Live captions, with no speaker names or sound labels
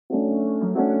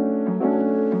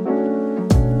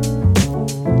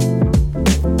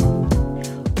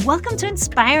Welcome to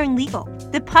Inspiring Legal,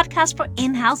 the podcast for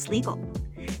in-house legal.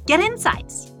 Get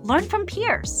insights, learn from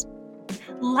peers,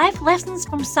 life lessons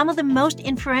from some of the most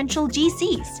influential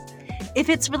GCs. If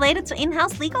it's related to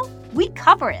in-house legal, we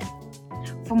cover it.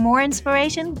 For more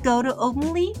inspiration, go to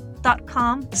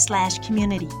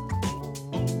openly.com/community.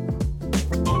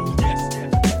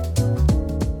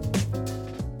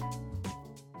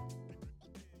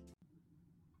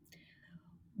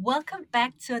 Welcome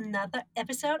back to another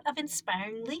episode of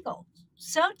Inspiring Legal.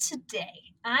 So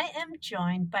today I am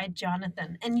joined by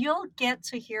Jonathan, and you'll get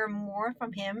to hear more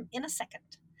from him in a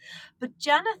second. But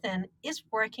Jonathan is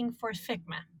working for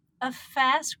Figma, a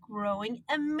fast-growing,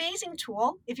 amazing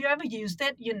tool. If you ever used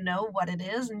it, you know what it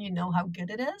is and you know how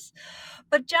good it is.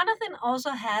 But Jonathan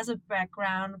also has a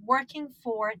background working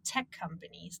for tech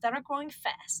companies that are growing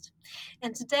fast.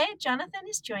 And today, Jonathan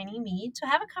is joining me to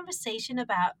have a conversation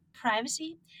about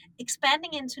privacy,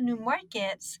 expanding into new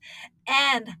markets,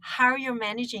 and how you're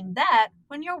managing that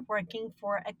when you're working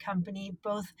for a company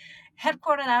both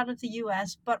headquartered out of the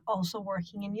US, but also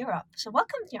working in Europe. So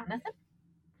welcome, Jonathan.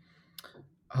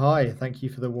 Hi, thank you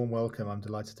for the warm welcome. I'm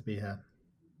delighted to be here.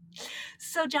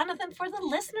 So Jonathan, for the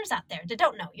listeners out there that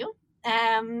don't know you,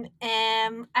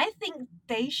 I think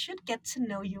they should get to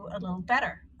know you a little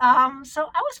better. So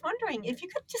I was wondering if you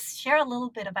could just share a little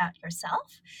bit about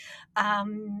yourself,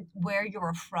 where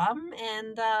you're from,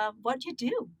 and what you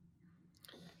do.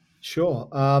 Sure.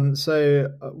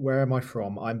 Where am I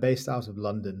from? I'm based out of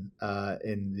London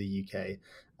in the UK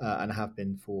and have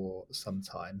been for some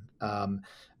time.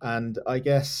 And I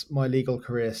guess my legal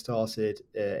career started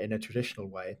in a traditional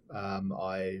way.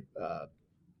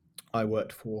 I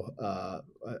worked for a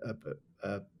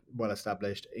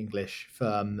well-established English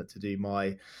firm to do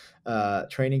my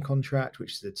training contract,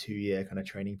 which is a 2-year kind of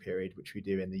training period, which we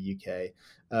do in the UK,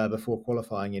 before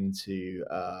qualifying into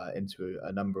a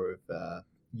number of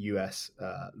US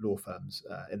law firms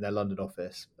in their London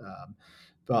office,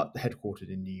 but headquartered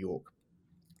in New York.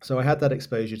 So I had that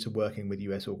exposure to working with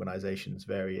US organizations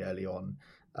very early on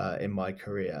in my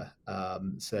career. I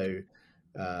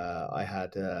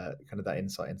had kind of that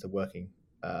insight into working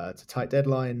to tight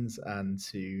deadlines and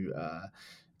to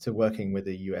working with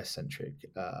a US centric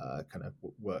kind of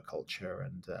work culture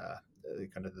and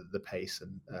kind of the pace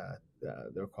and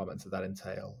the requirements of that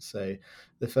entail. So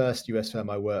the first US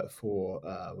firm I worked for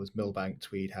was Milbank,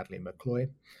 Tweed, Hadley McCloy.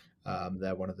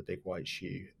 They're one of the big white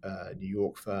shoe New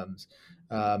York firms.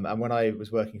 And when I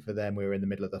was working for them, we were in the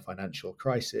middle of the financial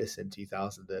crisis in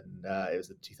 2000. It was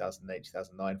the 2008,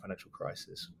 2009 financial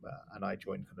crisis. And I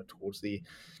joined kind of towards the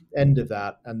end of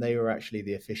that. And they were actually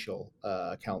the official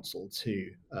counsel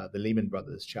to the Lehman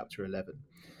Brothers Chapter 11.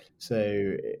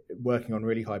 So working on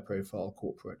really high profile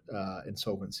corporate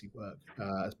insolvency work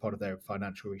as part of their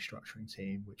financial restructuring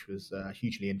team, which was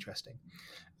hugely interesting.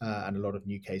 And a lot of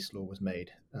new case law was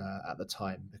made at the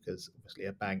time because obviously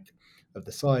a bank of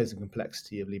the size and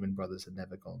complexity of Lehman Brothers had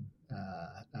never gone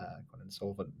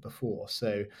insolvent before.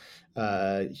 So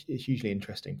a hugely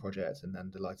interesting project, and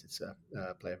I'm delighted to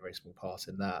play a very small part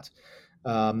in that.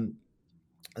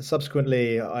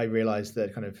 Subsequently, I realized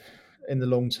that kind of in the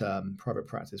long term, private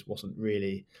practice wasn't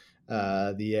really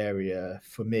the area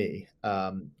for me.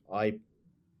 I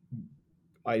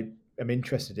am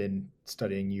interested in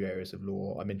studying new areas of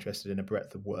law. I'm interested in a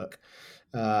breadth of work,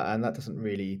 and that doesn't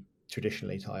really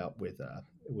traditionally tie up with a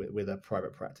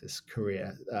private practice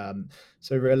career.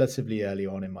 So relatively early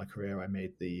on in my career, I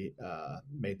made the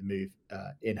move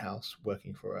in-house,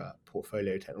 working for a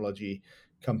portfolio technology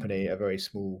company, a very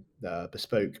small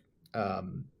bespoke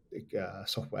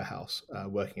software house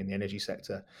working in the energy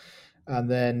sector,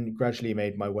 and then gradually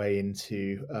made my way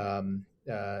into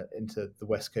the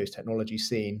West Coast technology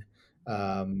scene,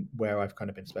 where I've kind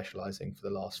of been specializing for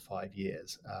the last 5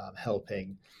 years,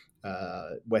 helping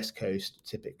West Coast,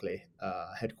 typically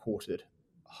headquartered,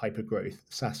 hypergrowth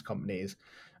SaaS companies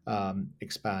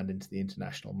expand into the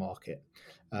international market.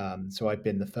 So I've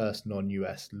been the first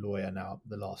non-US lawyer now,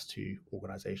 the last 2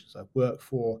 organizations I've worked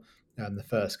for, and the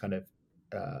first kind of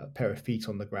pair of feet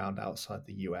on the ground outside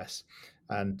the US.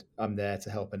 And I'm there to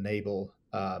help enable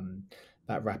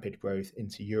that rapid growth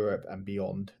into Europe and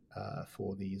beyond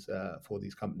for these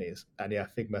companies. And yeah,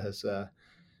 Figma has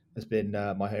been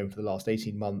my home for the last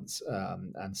 18 months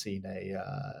and seen a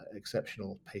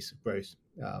exceptional pace of growth.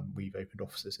 We've opened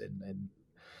offices in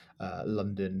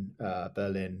London,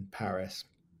 Berlin, Paris,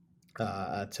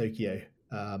 Tokyo,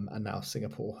 and now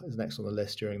Singapore is next on the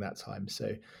list during that time.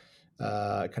 So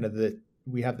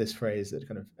we have this phrase that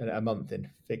kind of a month in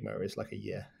Figma is like a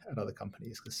year at other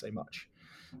companies because so much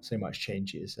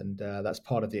changes, and that's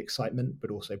part of the excitement, but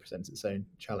also presents its own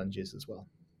challenges as well.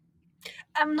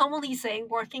 I'm normally saying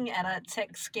working at a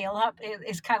tech scale up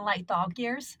is kind of like dog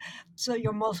years. So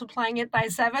you're multiplying it by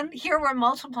 7. Here we're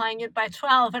multiplying it by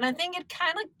 12. And I think it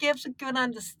kind of gives a good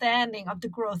understanding of the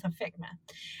growth of Figma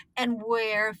and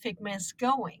where Figma is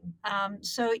going.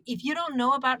 So if you don't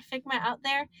know about Figma out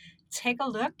there, take a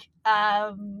look,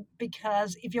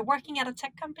 because if you're working at a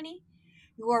tech company,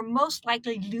 you are most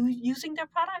likely using their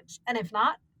products. And if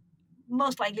not,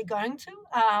 most likely going to,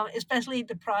 especially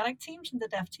the product teams and the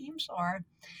dev teams are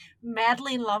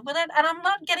madly in love with it. And I'm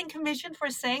not getting commission for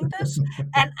saying this,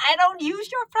 and I don't use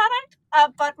your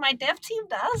product, but my dev team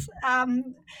does.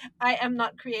 I am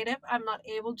not creative. I'm not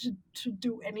able to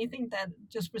do anything that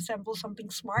just resembles something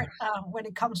smart when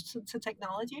it comes to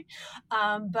technology.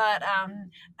 But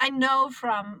I know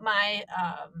from my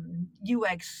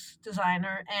UX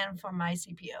designer and from my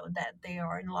CPO that they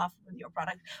are in love with your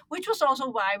product, which was also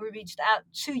why we reached out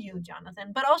to you,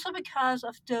 Jonathan, but also because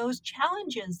of those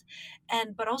challenges and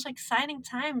but also exciting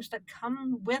times that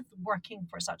come with working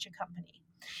for such a company.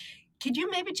 Could you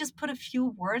maybe just put a few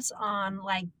words on,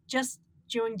 like, just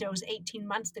during those 18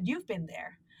 months that you've been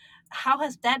there, how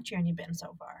has that journey been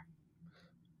so far?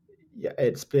 Yeah,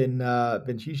 it's been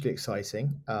hugely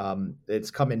exciting. It's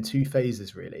come in two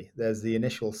phases really. There's the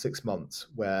initial 6 months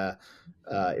where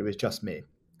it was just me,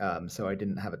 so I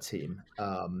didn't have a team.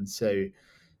 And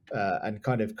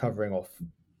kind of covering off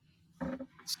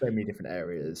so many different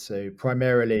areas. So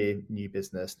primarily new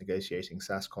business, negotiating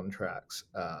SaaS contracts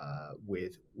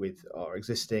with our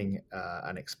existing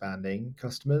and expanding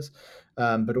customers,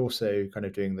 but also kind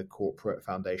of doing the corporate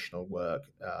foundational work,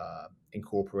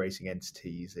 incorporating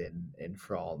entities in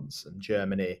France and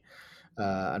Germany,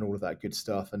 and all of that good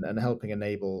stuff, and helping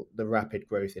enable the rapid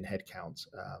growth in headcount.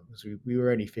 Because we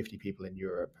were only 50 people in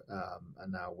Europe,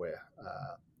 and now we're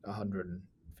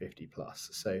 150 plus.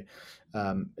 So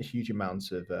a huge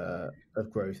amount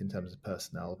of growth in terms of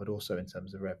personnel, but also in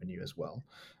terms of revenue as well.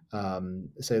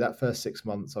 So that first 6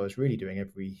 months, I was really doing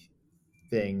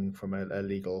everything from a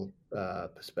legal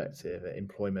perspective,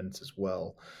 employment as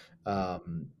well,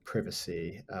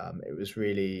 privacy. It was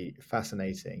really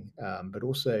fascinating, but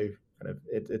also kind of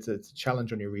it's a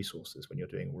challenge on your resources when you're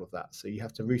doing all of that. So you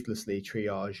have to ruthlessly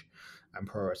triage and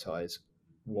prioritize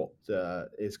what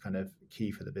is kind of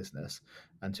key for the business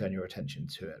and turn your attention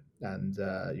to it. And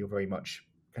you're very much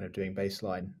kind of doing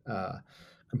baseline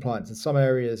compliance in some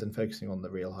areas and focusing on the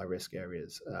real high risk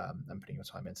areas, and putting your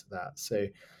time into that. So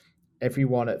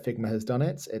everyone at Figma has done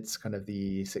it. It's kind of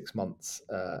the 6 months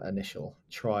initial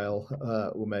trial,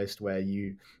 almost, where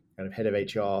you kind of head of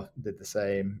HR did the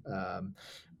same,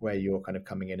 where you're kind of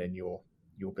coming in and you're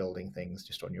building things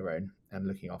just on your own and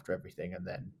looking after everything, and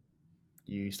then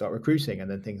you start recruiting, and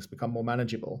then things become more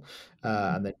manageable,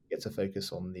 and then you get to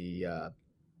focus on the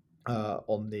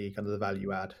kind of the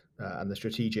value add and the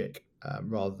strategic,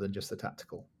 rather than just the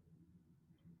tactical.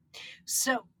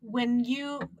 So when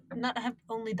you not have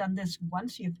only done this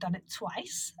once, you've done it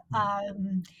twice.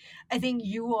 I think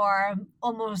you are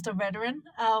almost a veteran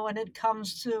when it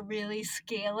comes to really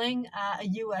scaling a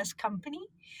US company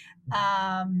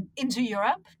into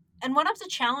Europe. And one of the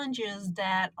challenges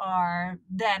that are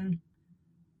then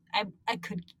I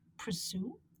could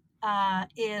pursue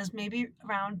is maybe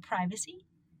around privacy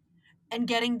and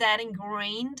getting that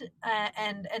ingrained,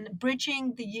 and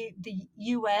bridging the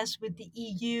US with the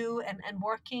EU, and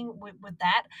working with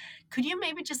that. Could you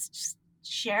maybe just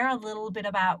share a little bit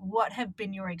about what have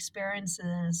been your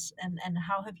experiences, and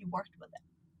how have you worked with it?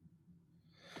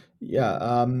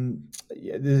 Yeah,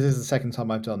 yeah, this is the second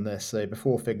time I've done this. So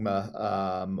before Figma,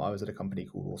 I was at a company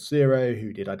called Zero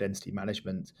who did identity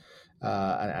management,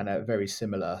 and a very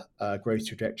similar growth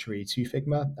trajectory to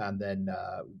Figma. And then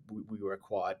we were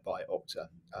acquired by Okta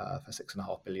for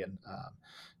 6.5 billion,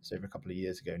 so over a couple of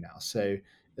years ago now. So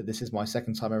this is my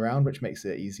second time around, which makes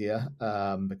it easier,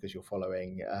 because you're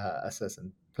following a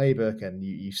certain playbook, and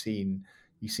you've seen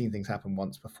things happen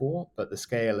once before. But the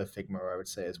scale of Figma, I would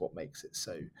say, is what makes it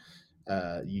so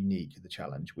unique. The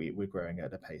challenge, we're growing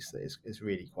at a pace that is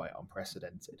really quite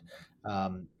unprecedented,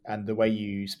 and the way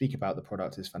you speak about the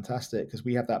product is fantastic, because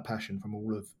we have that passion from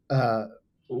all of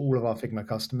our Figma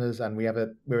customers, and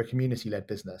we're a community led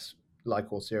business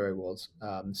like All Zero was.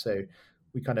 So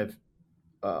we kind of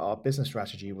our business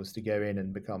strategy was to go in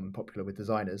and become popular with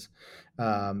designers,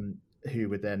 who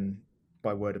would then,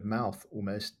 by word of mouth,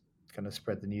 almost kind of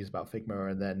spread the news about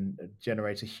Figma, and then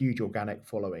generate a huge organic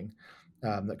following,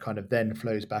 that kind of then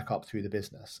flows back up through the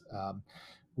business,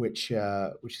 which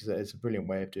is a brilliant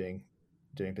way of doing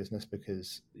business,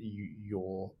 because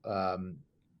you're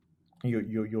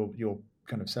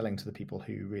kind of selling to the people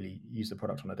who really use the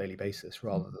product on a daily basis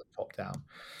rather than top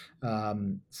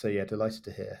down. So yeah, delighted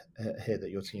to hear that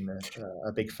your team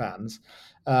are big fans.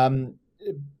 Um,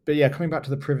 but yeah, coming back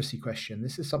to the privacy question,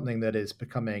 this is something that is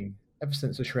becoming, ever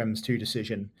since the Schrems 2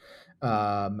 decision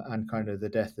and kind of the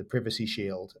death of Privacy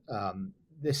Shield.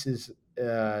 This is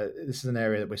an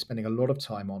area that we're spending a lot of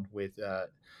time on with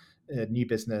new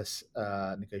business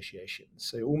negotiations.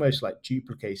 So almost like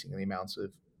duplicating the amount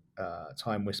of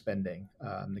time we're spending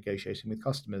negotiating with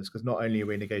customers, because not only are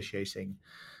we negotiating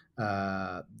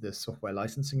the software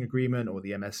licensing agreement or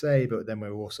the MSA, but then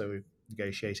we're also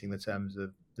negotiating the terms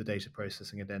of the data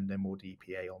processing addendum or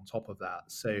DPA on top of that.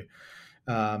 So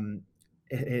um,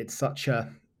 it's such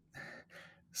a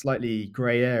slightly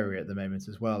grey area at the moment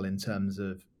as well in terms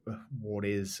of what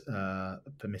is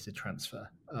permitted transfer.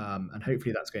 And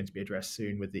hopefully that's going to be addressed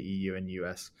soon with the EU and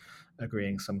US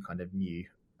agreeing some kind of new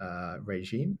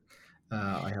regime.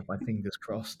 I have my fingers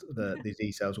crossed that the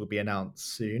details will be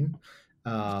announced soon.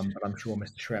 But I'm sure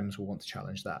Mr. Schrems will want to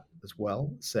challenge that as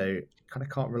well. So kind of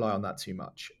can't rely on that too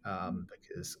much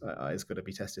because it's got to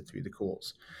be tested through the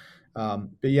courts. But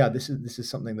yeah, this is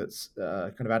something that's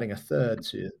kind of adding a third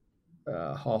to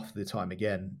half the time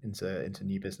again into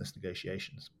new business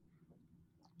negotiations.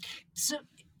 So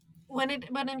when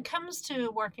it comes to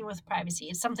working with privacy,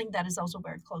 it's something that is also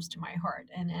very close to my heart,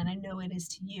 and I know it is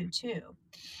to you too.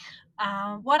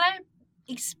 What I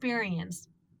experienced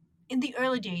in the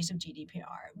early days of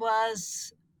GDPR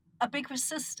was a big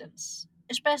resistance,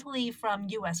 especially from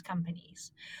US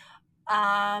companies,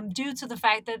 due to the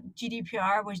fact that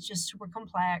GDPR was just super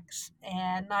complex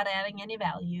and not adding any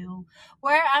value.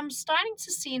 Where I'm starting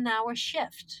to see now a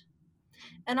shift,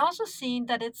 and also seeing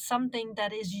that it's something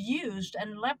that is used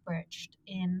and leveraged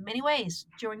in many ways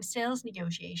during sales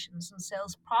negotiations and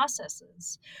sales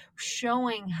processes,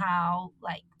 showing how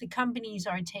like the companies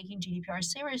are taking GDPR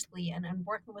seriously and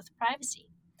working with privacy.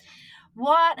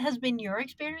 What has been your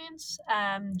experience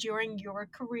during your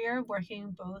career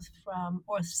working both from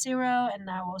Auth0 and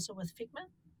now also with Figma?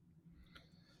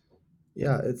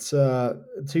 Yeah, it's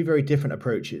two very different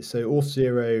approaches. So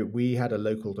Auth0, we had a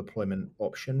local deployment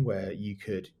option where you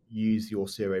could use the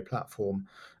Auth0 platform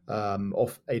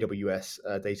off AWS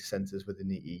data centers within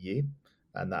the EU,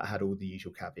 and that had all the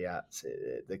usual caveats,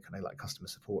 the kind of like customer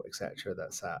support, etc.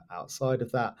 That's outside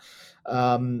of that.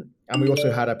 And we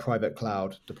also had a private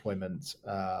cloud deployment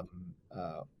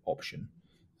option,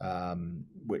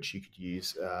 which you could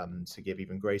use to give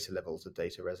even greater levels of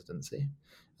data residency.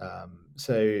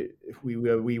 So we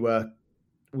were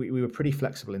pretty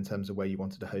flexible in terms of where you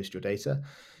wanted to host your data.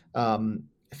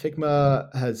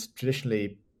 Figma has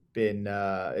traditionally been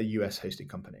a US hosted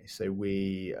company, so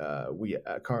we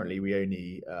currently we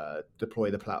only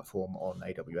deploy the platform on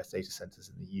AWS data centers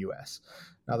in the US.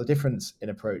 Now the difference in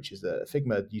approach is that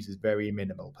Figma uses very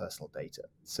minimal personal data.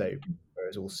 So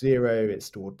whereas Auth0, it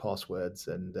stored passwords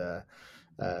and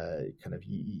kind of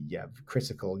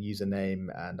critical username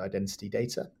and identity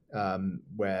data,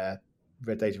 where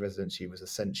red data residency was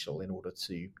essential in order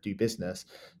to do business.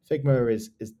 Figma is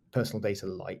personal data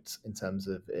light in terms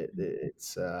of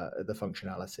its the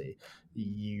functionality.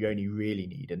 You only really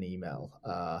need an email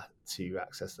to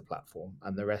access the platform,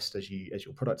 and the rest, as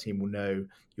your product team will know,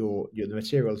 the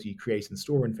materials you create and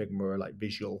store in Figma are like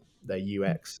visual, their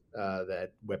UX, their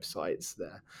websites,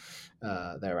 their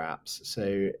apps.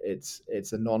 So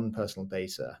it's a non-personal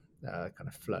data kind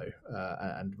of flow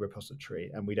and repository,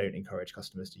 and we don't encourage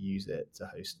customers to use it to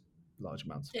host large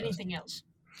amounts of personal. Anything else?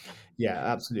 Yeah,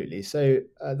 absolutely. So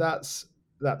that's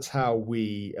how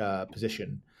we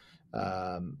position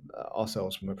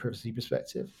ourselves from a privacy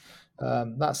perspective.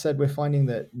 That said, we're finding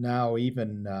that now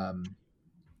even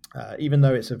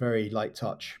though it's a very light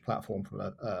touch platform from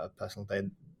a personal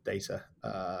data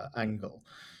angle,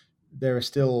 there are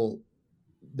still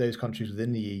those countries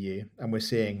within the EU, and we're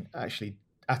seeing actually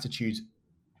attitudes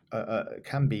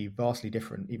can be vastly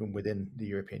different even within the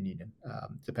European Union,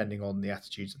 depending on the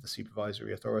attitudes of the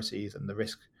supervisory authorities and the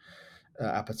risk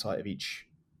appetite of each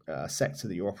sector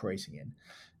that you're operating in.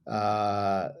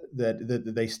 The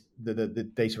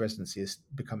data residency is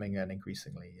becoming an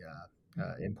increasingly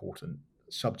important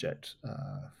subject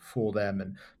for them,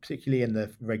 and particularly in the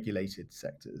regulated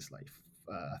sectors like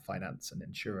finance and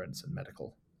insurance and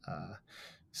medical.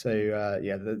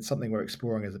 That's something we're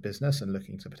exploring as a business and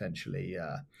looking to potentially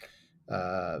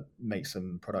make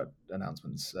some product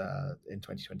announcements in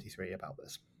 2023 about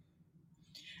this.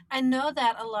 I know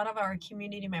that a lot of our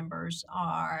community members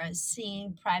are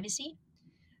seeing privacy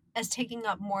as taking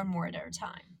up more and more of their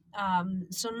time.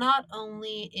 So not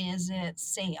only is it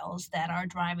sales that are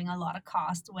driving a lot of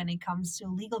cost when it comes to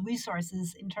legal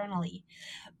resources internally,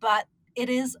 but it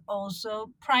is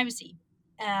also privacy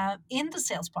in the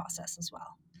sales process as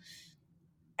well.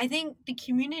 I think the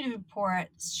community report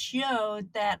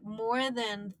showed that more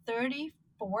than 34%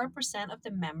 of the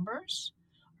members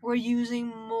were using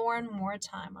more and more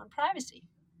time on privacy.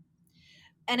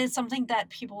 And it's something that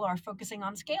people are focusing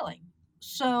on scaling.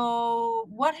 So,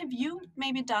 what have you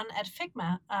maybe done at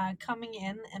Figma, coming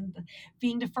in and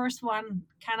being the first one,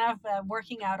 kind of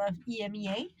working out of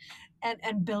EMEA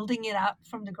and building it up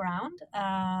from the ground?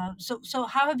 So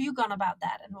how have you gone about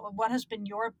that, and what has been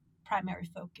your primary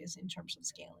focus in terms of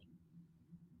scaling?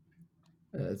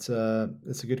 It's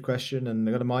a good question,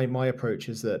 and my approach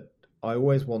is that I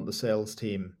always want the sales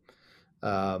team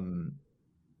um,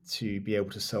 to be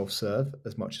able to self-serve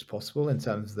as much as possible in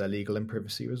terms of their legal and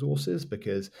privacy resources,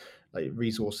 because like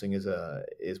resourcing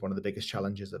is one of the biggest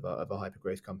challenges of a hyper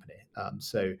growth company.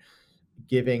 So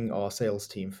giving our sales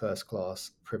team first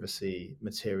class privacy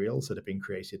materials that have been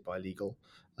created by legal,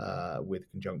 with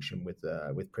conjunction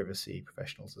with privacy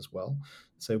professionals as well.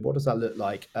 So what does that look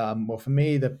like? Well, for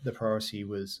me, the priority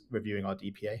was reviewing our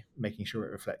DPA, making sure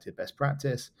it reflected best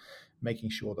practice,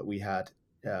 making sure that we had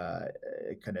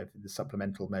kind of the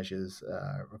supplemental measures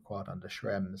required under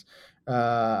SHREMS,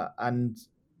 and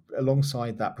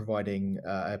alongside that, providing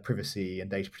privacy and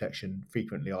data protection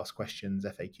frequently asked questions,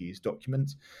 FAQs,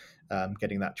 documents,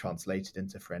 getting that translated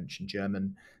into French and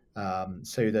German,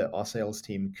 so that our sales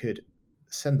team could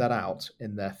send that out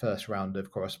in their first round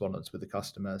of correspondence with the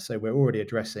customer. So we're already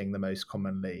addressing the most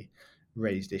commonly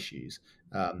raised issues,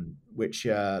 which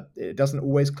it doesn't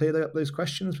always clear up those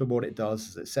questions, but what it does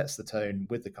is it sets the tone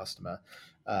with the customer,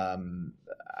 um,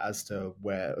 as to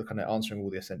where kind of answering all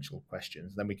the essential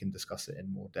questions. Then we can discuss it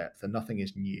in more depth, and nothing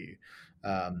is new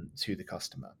to the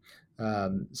customer.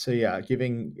 So yeah,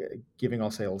 giving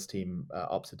our sales team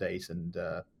up to date and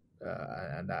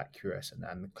accurate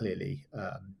and clearly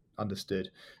understood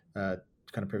kind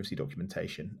of privacy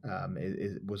documentation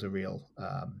was a real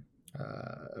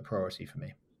a priority for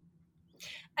me.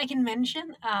 I can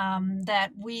mention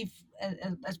that we've,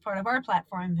 as part of our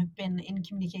platform, have been in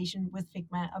communication with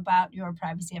Figma about your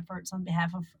privacy efforts on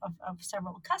behalf of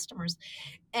several customers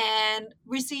and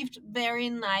received very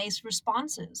nice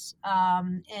responses.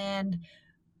 And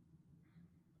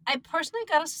I personally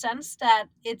got a sense that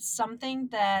it's something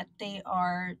that they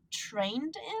are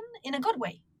trained in a good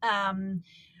way.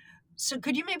 So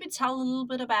could you maybe tell a little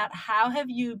bit about how have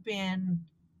you been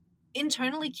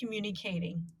internally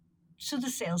communicating to the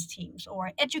sales teams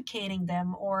or educating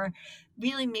them, or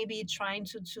really maybe trying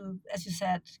to, as you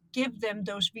said, give them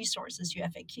those resources, your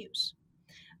FAQs?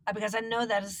 Because I know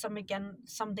that is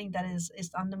something that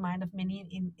is on the mind of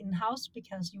many in-house,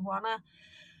 because you want to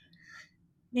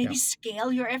maybe Yeah.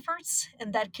 scale your efforts,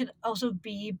 and that could also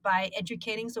be by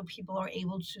educating so people are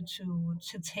able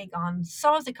to take on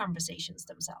some of the conversations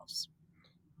themselves.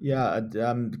 Yeah,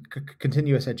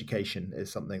 continuous education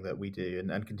is something that we do,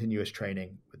 and continuous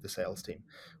training with the sales team.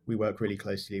 We work really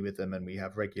closely with them, and we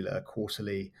have regular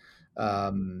quarterly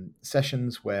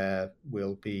sessions where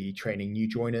we'll be training new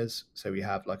joiners. So we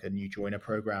have like a new joiner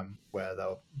program where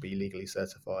they'll be legally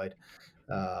certified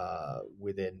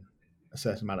within a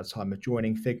certain amount of time of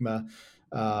joining Figma.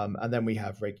 And then we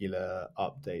have regular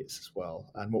updates as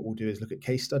well. And what we'll do is look at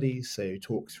case studies, so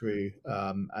talk through,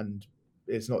 and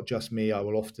it's not just me. I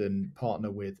will often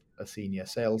partner with a senior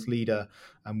sales leader,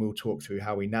 and we'll talk through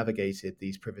how we navigated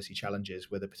these privacy challenges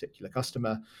with a particular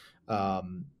customer.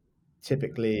 Um,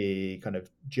 Typically, kind of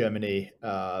Germany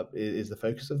is the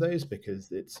focus of those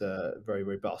because it's a very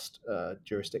robust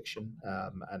jurisdiction,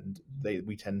 and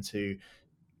we tend to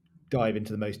dive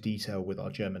into the most detail with our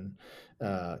German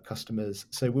customers.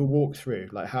 So we'll walk through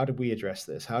like, how do we address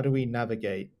this? How do we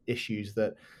navigate issues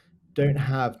that don't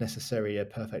have necessarily a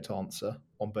perfect answer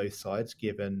on both sides,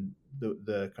 given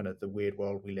the kind of the weird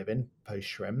world we live in post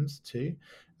Schrems too,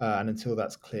 and until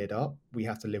that's cleared up, we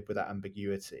have to live with that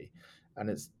ambiguity,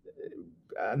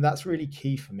 and that's really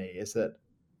key for me, is that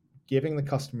giving the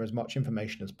customer as much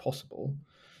information as possible,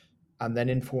 and then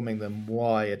informing them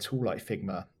why a tool like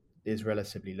Figma is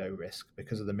relatively low risk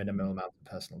because of the minimal amount of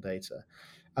personal data,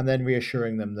 and then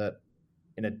reassuring them that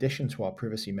in addition to our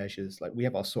privacy measures, like we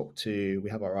have our SOC 2, we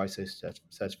have our ISO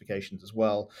certifications as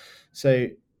well. So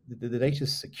the data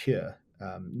is secure,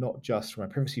 not just from a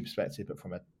privacy perspective, but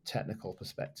from a technical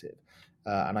perspective.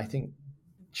 And I think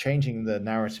changing the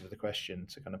narrative of the question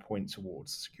to kind of point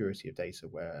towards security of data,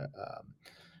 where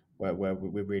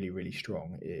we're really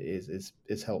strong,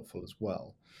 is helpful as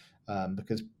well,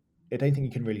 because I don't think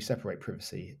you can really separate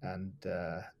privacy and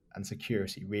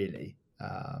security really,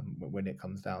 when it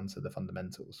comes down to the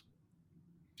fundamentals.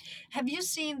 Have you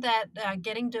seen that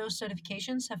getting those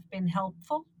certifications have been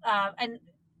helpful? And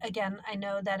again, I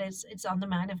know that it's on the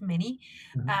mind of many,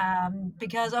 Mhm.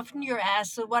 because often you're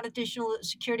asked, so what additional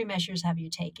security measures have you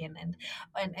taken? And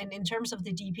in terms of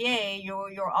the DPA,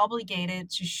 you're obligated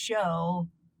to show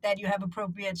that you have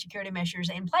appropriate security measures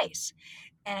in place.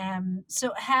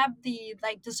 So have the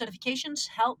certifications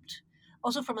helped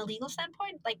also from a legal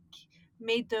standpoint, like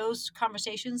made those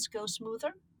conversations go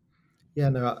smoother? Yeah,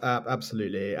 no,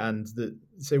 absolutely. And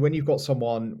so when you've got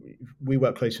someone, we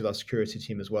work closely with our security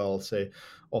team as well. So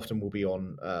often we'll be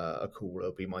on a call.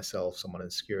 It'll be myself, someone in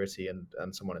security,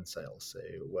 and someone in sales. So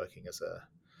working as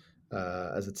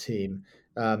a team,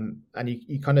 and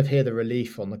you kind of hear the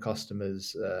relief on the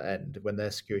customer's end when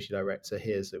their security director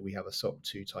hears that we have a SOC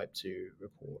 2 Type 2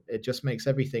 report. It just makes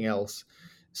everything else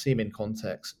seem in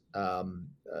context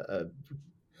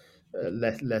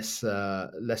less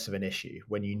of an issue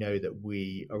when you know that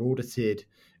we are audited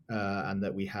and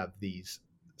that we have these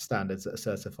standards that are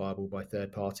certifiable by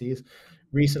third parties.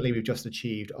 Recently, we've just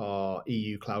achieved our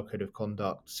EU Cloud Code of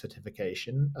Conduct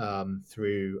certification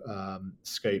through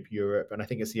Scope Europe, and I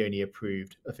think it's the only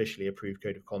officially approved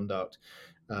code of conduct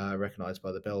recognised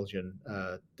by the Belgian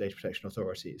data protection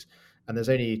authorities. And there's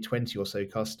only 20 or so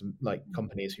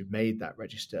companies who've made that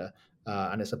register,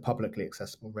 and it's a publicly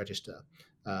accessible register.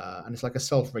 And it's like a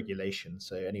self-regulation,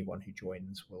 so anyone who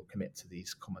joins will commit to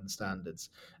these common standards.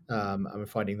 And we're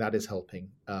finding that is helping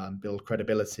build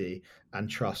credibility and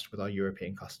trust with our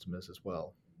European customers as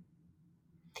well.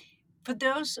 For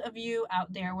those of you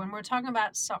out there, when we're talking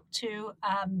about SOC 2,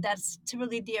 that's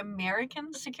typically the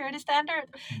American security standard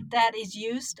that is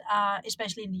used,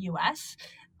 especially in the US.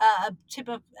 A tip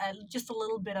of just a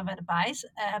little bit of advice,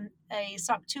 a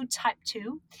SOC 2 Type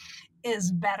 2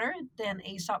 is better than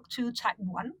a SOC 2 Type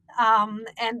 1.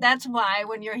 And that's why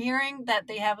when you're hearing that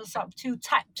they have a SOC 2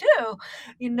 Type 2,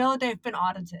 you know they've been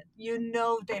audited. You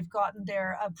know they've gotten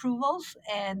their approvals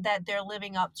and that they're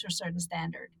living up to a certain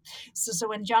standard. So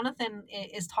when Jonathan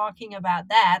is talking about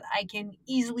that, I can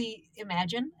easily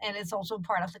imagine, and it's also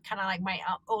part of the kind of like my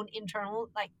own internal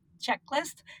like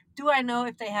checklist. Do I know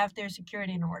if they have their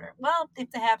security in order? Well,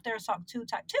 if they have their SOC 2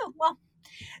 Type 2, well,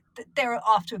 they're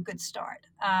off to a good start.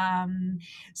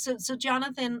 So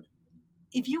Jonathan,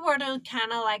 if you were to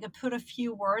kind of like put a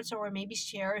few words or maybe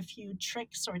share a few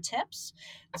tricks or tips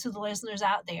to the listeners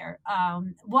out there,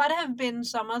 what have been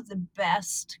some of the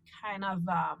best kind of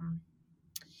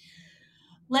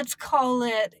let's call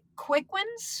it quick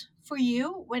wins for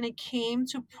you when it came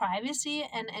to privacy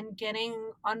and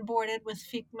getting onboarded with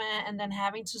Figma and then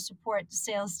having to support the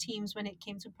sales teams when it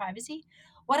came to privacy?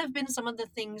 What have been some of the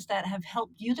things that have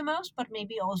helped you the most, but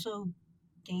maybe also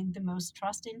gained the most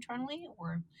trust internally,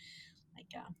 or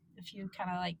like a few kind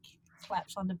of like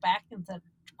claps on the back and said,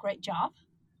 great job?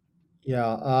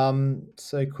 Yeah.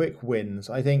 So quick wins.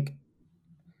 I think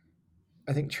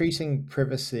treating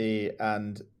privacy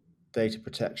and data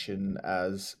protection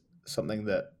as something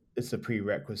that is a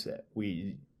prerequisite,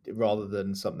 we rather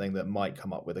than something that might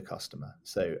come up with a customer.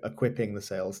 So equipping the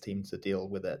sales team to deal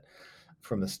with it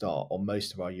from the start on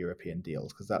most of our European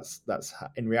deals, because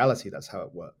in reality that's how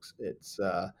it works. It's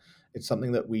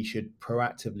something that we should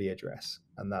proactively address,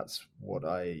 and that's what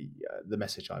the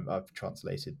message I've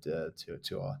translated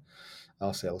to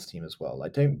our sales team as well.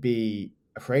 Like, don't be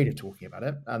afraid of talking about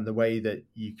it, and the way that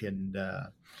you can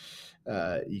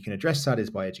address that is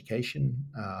by education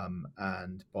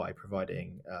and by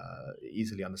providing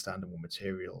easily understandable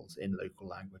materials in local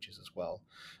languages as well,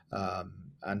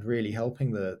 and really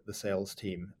helping the sales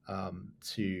team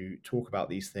to talk about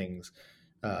these things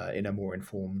in a more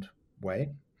informed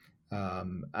way.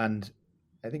 And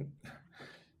I think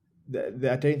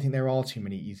I don't think there are too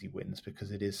many easy wins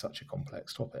because it is such a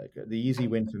complex topic. The easy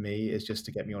win for me is just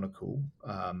to get me on a call,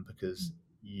 because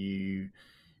you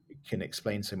can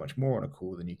explain so much more on a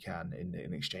call than you can in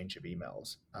an exchange of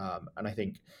emails. And I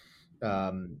think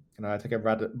I think a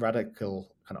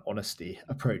radical kind of honesty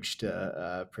approach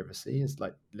to privacy is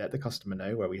like let the customer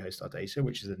know where we host our data,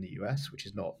 which is in the US, which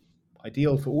is not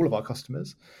ideal for all of our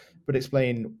customers, but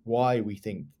explain why we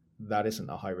think that isn't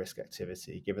a high risk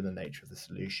activity given the nature of the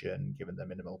solution, given the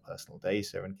minimal personal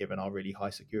data, and given our really high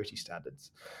security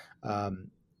standards.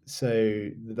 So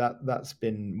that's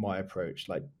been my approach.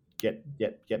 Like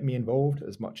get me involved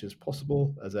as much as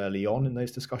possible as early on in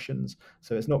those discussions,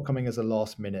 so it's not coming as a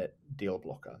last minute deal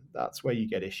blocker. That's where you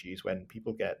get issues when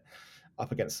people get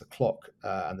up against the clock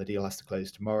and the deal has to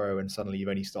close tomorrow, and suddenly you've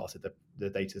only started the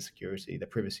data security, the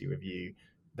privacy review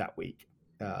that week.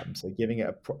 So giving it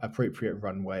appropriate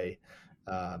runway,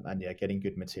 and yeah, getting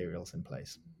good materials in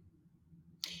place.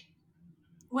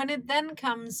 When it then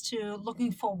comes to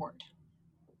looking forward,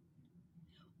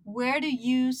 where do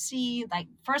you see, like,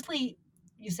 firstly,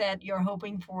 you said you're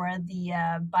hoping for the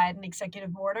Biden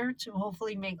executive order to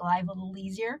hopefully make life a little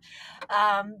easier.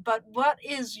 But what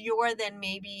is your then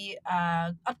maybe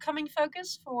upcoming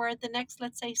focus for the next,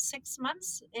 let's say, 6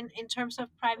 months in terms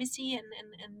of privacy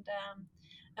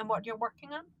and what you're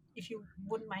working on, if you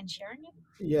wouldn't mind sharing it?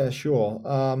 Yeah, sure.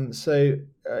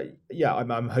 Yeah,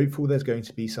 I'm hopeful there's going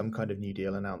to be some kind of new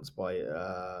deal announced by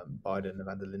Biden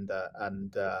and Linda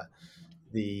and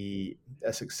the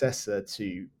a successor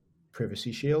to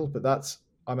Privacy Shield. But that's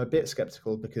I'm a bit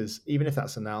skeptical because even if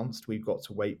that's announced, we've got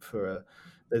to wait for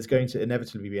there's going to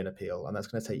inevitably be an appeal, and that's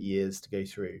going to take years to go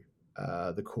through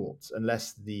the courts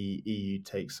unless the EU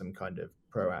takes some kind of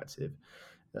proactive.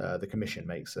 The Commission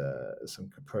makes some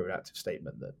proactive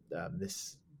statement that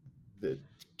the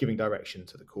giving direction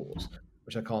to the courts,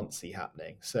 which I can't see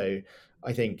happening. So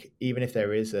I think even if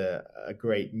there is a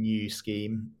great new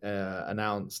scheme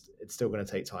announced, it's still going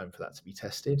to take time for that to be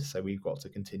tested. So we've got to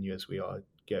continue as we are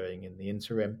going in the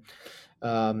interim.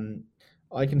 Um,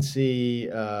 I can see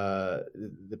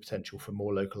the potential for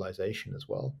more localization as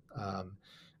well.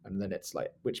 And then it's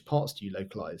like, which parts do you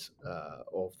localize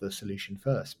of the solution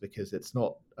first? Because it's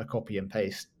not a copy and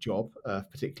paste job,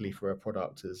 particularly for a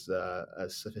product as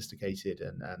sophisticated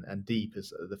and deep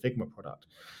as the Figma product.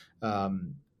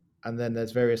 Um, and then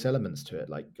there's various elements to it,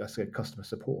 like I said, customer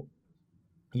support.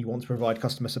 You want to provide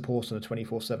customer support on a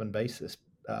 24/7 basis,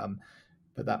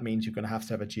 but that means you're going to have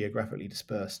a geographically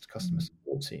dispersed customer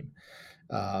support team.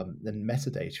 Then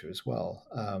metadata as well,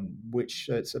 which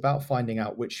it's about finding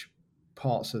out which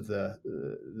parts of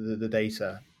the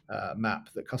data map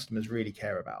that customers really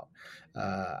care about,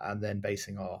 and then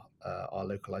basing our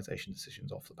localization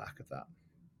decisions off the back of that.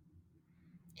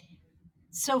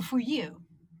 So for you,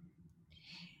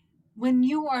 when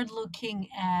you are looking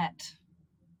at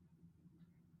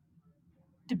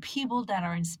the people that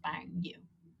are inspiring you,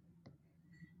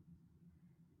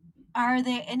 are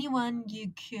there anyone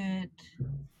you could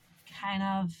kind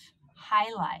of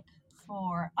highlight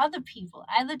for other people,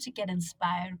 either to get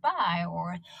inspired by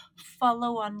or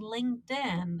follow on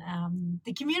LinkedIn?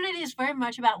 The community is very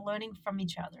much about learning from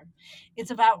each other.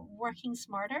 It's about working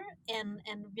smarter and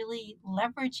really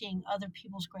leveraging other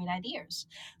people's great ideas.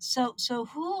 So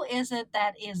who is it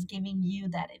that is giving you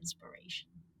that inspiration?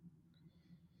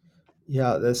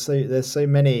 Yeah, there's so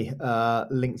many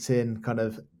LinkedIn kind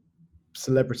of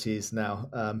celebrities now,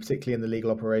 particularly in the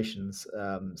legal operations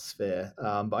sphere.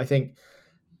 But I think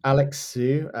Alex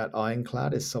Su at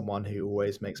Ironclad is someone who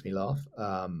always makes me laugh.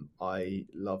 I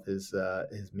love his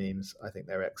memes. I think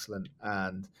they're excellent.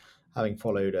 And having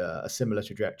followed a similar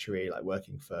trajectory, like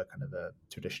working for kind of a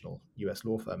traditional US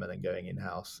law firm and then going in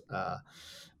house,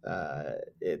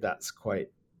 that's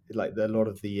quite like a lot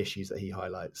of the issues that he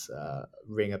highlights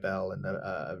ring a bell and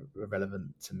are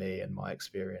relevant to me and my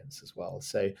experience as well.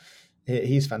 So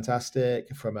he's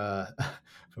fantastic from a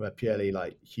from a purely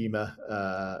like humor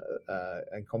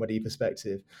and comedy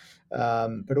perspective,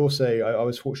 but also I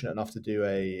was fortunate enough to do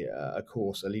a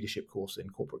course, a leadership course in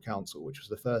corporate counsel, which was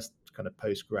the first kind of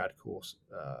post grad course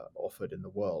offered in the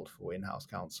world for in-house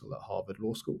counsel at Harvard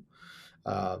Law School,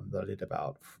 that I did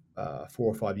about 4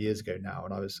 or 5 years ago now,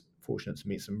 and I was fortunate to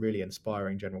meet some really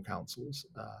inspiring general counsels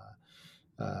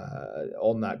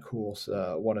on that course.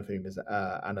 One of whom is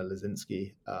Anna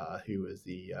Lazinski, who was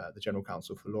the general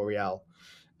counsel for L'Oreal,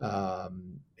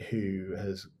 who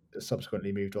has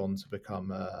subsequently moved on to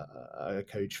become a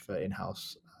coach for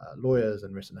in-house lawyers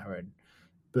and written her own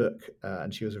book.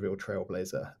 And she was a real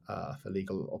trailblazer for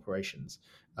legal operations,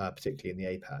 particularly in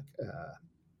the APAC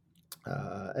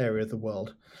area of the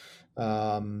world.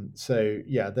 So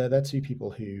yeah, they're two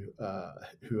people who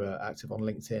are active on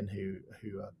LinkedIn,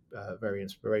 who are very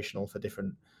inspirational for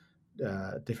different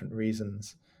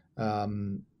reasons.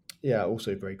 Yeah,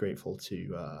 also very grateful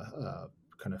to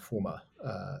kind of former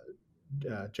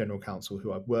general counsel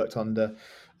who I've worked under,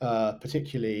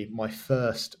 particularly my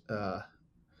first.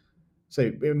 So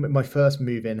in my first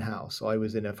move in house, I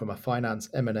was from a finance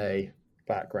M&A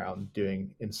background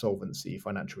doing insolvency,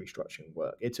 financial restructuring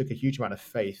work. It took a huge amount of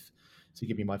faith to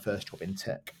give me my first job in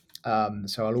tech.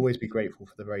 So I'll always be grateful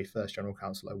for the very first general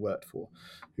counsel I worked for,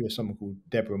 who was someone called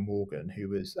Deborah Morgan, who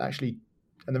was actually,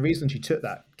 and the reason she took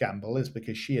that gamble is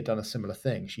because she had done a similar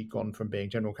thing. She'd gone from being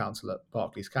general counsel at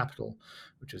Barclays Capital,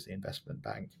 which was the investment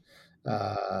bank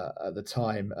at the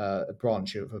time, a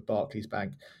branch of Barclays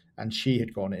Bank, and she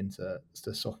had gone into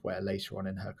software later on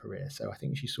in her career. So I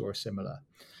think she saw a similar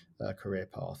career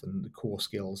path and the core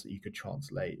skills that you could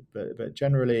translate. But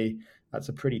generally, that's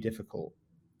a pretty difficult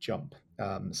jump.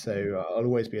 So I'll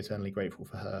always be eternally grateful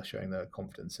for her showing the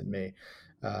confidence in me.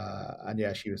 And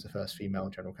yeah, she was the first female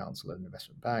general counsel at an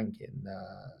investment bank in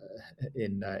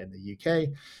the UK,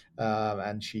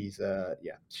 and she's a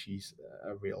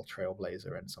real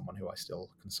trailblazer and someone who I still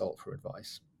consult for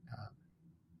advice.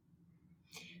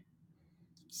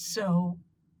 So,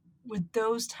 with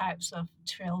those types of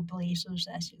trailblazers,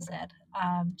 as you said,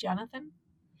 Jonathan,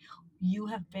 you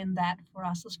have been that for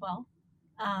us as well.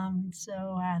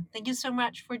 So thank you so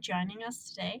much for joining us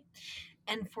today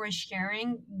and for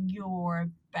sharing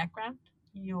your background,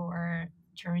 your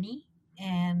journey,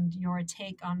 and your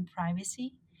take on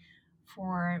privacy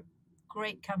for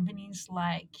great companies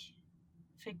like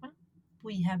Figma.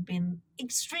 We have been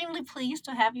extremely pleased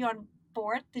to have you on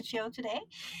board the show today.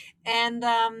 And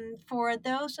for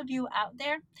those of you out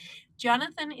there,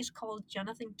 Jonathan is called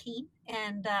Jonathan Keene,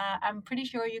 and I'm pretty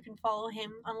sure you can follow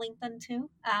him on LinkedIn too.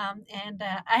 And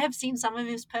I have seen some of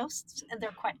his posts, and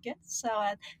they're quite good. So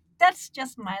that's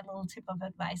just my little tip of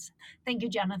advice. Thank you,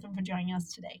 Jonathan, for joining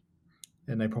us today.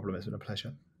 Yeah, no problem. It's been a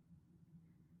pleasure.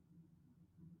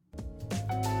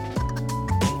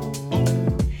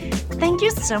 Thank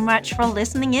you so much for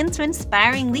listening in to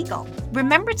Inspiring Legal.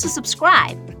 Remember to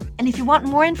subscribe. And if you want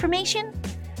more information,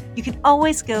 you can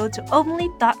always go to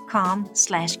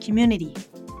openly.com/community.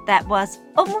 That was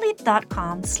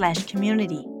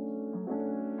openly.com/community.